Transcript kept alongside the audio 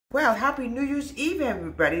Well, happy New Year's Eve,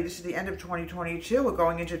 everybody. This is the end of 2022. We're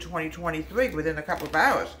going into 2023 within a couple of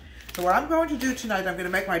hours. So what I'm going to do tonight, I'm going to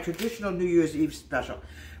make my traditional New Year's Eve special.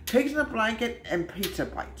 Pigs in a blanket and pizza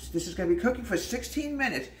bites. This is going to be cooking for 16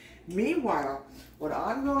 minutes. Meanwhile, what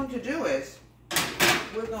I'm going to do is,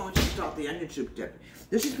 we're going to start the onion soup dip.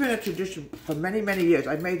 This has been a tradition for many, many years.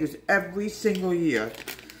 I've made this every single year.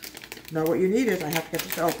 Now what you need is, I have to get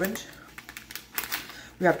this opened.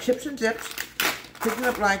 We have chips and dips. Pigs in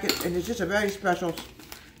a blanket, and it's just a very special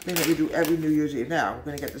thing that we do every New Year's Eve. Now, we're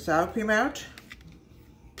going to get the sour cream out.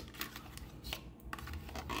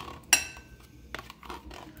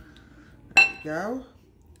 There we go.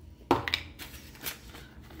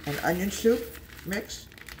 An onion soup mix.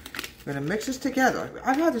 We're going to mix this together.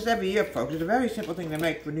 I've had this every year, folks. It's a very simple thing to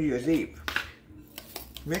make for New Year's Eve.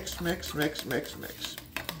 Mix, mix, mix, mix, mix.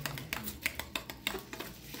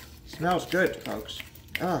 Smells good, folks.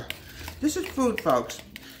 Ah. This is food, folks.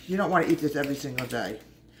 You don't want to eat this every single day.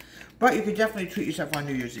 But you can definitely treat yourself on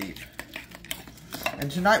New Year's Eve.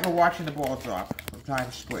 And tonight we're watching the ball drop from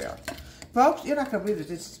Times Square. Folks, you're not going to believe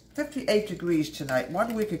this. It's 58 degrees tonight.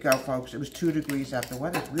 1 week ago, folks, it was 2 degrees out. The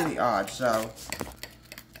weather's really odd, so.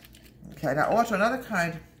 Okay, now also another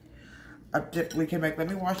kind of dip we can make. Let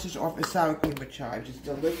me wash this off. Is sour cream with chives. It's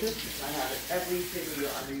delicious. I have it every single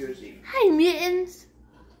year on New Year's Eve. Hi, Mittens.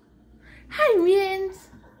 Hi, Mittens.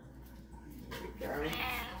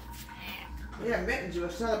 Yeah, Mittens, we're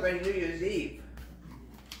celebrating New Year's Eve.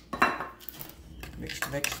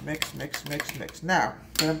 Mix, mix, mix, mix, mix, mix. Now,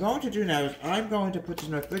 what I'm going to do now is I'm going to put this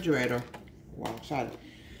in the refrigerator. Well, sorry.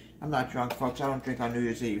 I'm not drunk, folks. I don't drink on New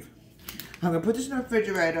Year's Eve. I'm going to put this in the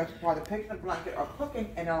refrigerator while the pigs in the blanket are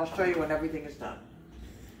cooking, and I'll show you when everything is done.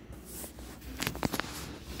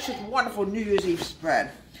 This is a wonderful New Year's Eve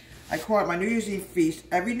spread. I call it my New Year's Eve feast.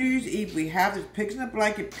 Every New Year's Eve we have this pigs in a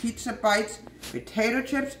blanket, pizza bites, potato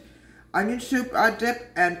chips, onion soup dip,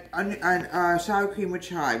 and sour cream with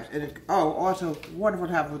chives. And also wonderful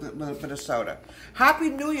to have with a little bit of soda.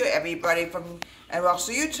 Happy New Year, everybody! And I'll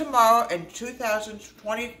see you tomorrow in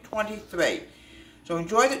 2023. So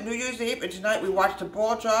enjoy the New Year's Eve, and tonight we watch the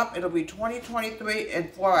ball drop. It'll be 2023 in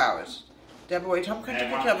 4 hours. Deborah Waite Home Country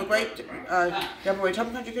Kitchen, have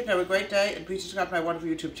a great day, and please subscribe to my wonderful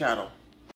YouTube channel.